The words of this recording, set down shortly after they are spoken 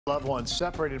Loved ones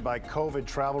separated by COVID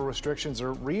travel restrictions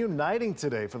are reuniting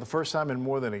today for the first time in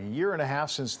more than a year and a half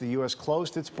since the U.S.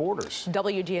 closed its borders.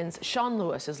 WGN's Sean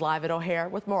Lewis is live at O'Hare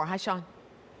with more. Hi, Sean.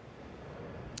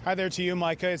 Hi there to you,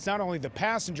 Micah. It's not only the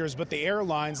passengers, but the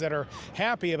airlines that are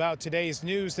happy about today's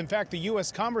news. In fact, the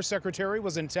U.S. Commerce Secretary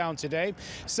was in town today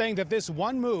saying that this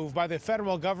one move by the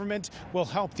federal government will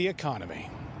help the economy.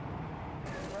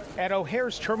 At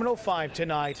O'Hare's Terminal 5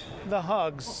 tonight, the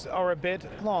hugs are a bit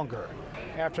longer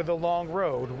after the long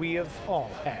road we have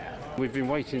all had. We've been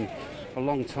waiting a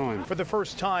long time. For the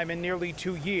first time in nearly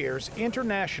 2 years,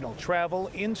 international travel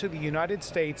into the United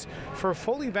States for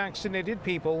fully vaccinated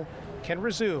people can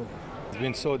resume. It's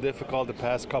been so difficult the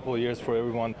past couple of years for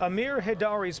everyone. Amir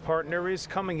Hidari's partner is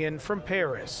coming in from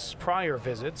Paris. Prior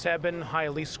visits have been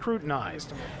highly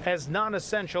scrutinized, as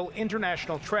non-essential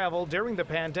international travel during the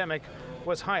pandemic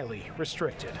was highly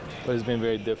restricted. But it's been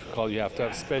very difficult. You have to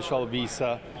have special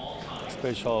visa,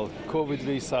 special COVID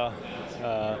visa.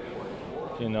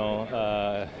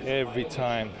 Every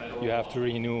time you have to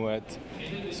renew it.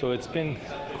 So it's been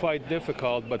quite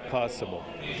difficult, but possible.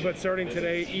 But starting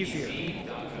today, easier.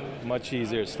 Much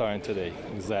easier starting today,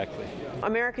 exactly.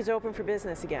 America's open for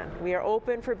business again. We are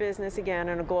open for business again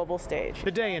on a global stage.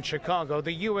 Today in Chicago,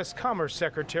 the U.S. Commerce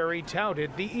Secretary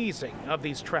touted the easing of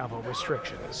these travel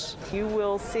restrictions. You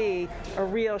will see a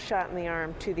real shot in the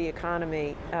arm to the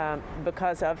economy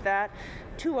because of that,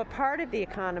 to a part of the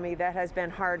economy that has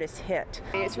been hardest hit.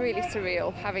 It's really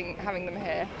surreal having them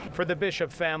here. For the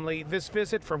Bishop family, this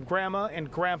visit from Grandma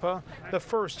and Grandpa, the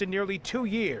first in nearly 2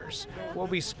 years, will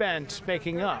be spent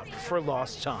making up for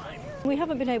lost time. We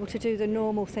haven't been able to do the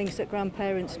normal things that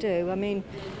grandparents do. I mean,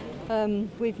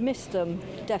 we've missed them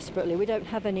desperately. We don't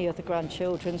have any other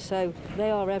grandchildren, so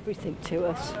they are everything to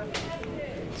us.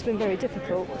 It's been very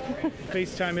difficult.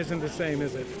 FaceTime isn't the same,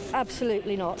 is it?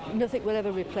 Absolutely not. Nothing will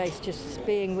ever replace just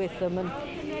being with them and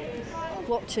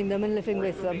watching them and living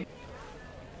with them.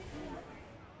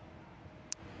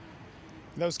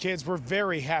 Those kids were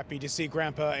very happy to see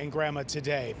Grandpa and Grandma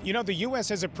today. You know, the U.S.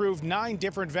 has approved 9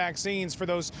 different vaccines for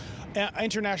those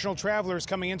international travelers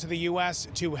coming into the U.S.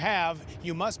 to have.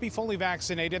 You must be fully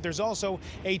vaccinated. There's also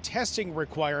a testing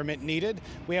requirement needed.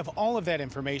 We have all of that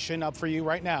information up for you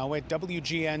right now at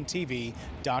WGNTV.com.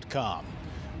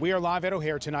 We are live at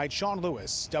O'Hare tonight. Sean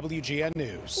Lewis, WGN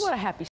News. What a happy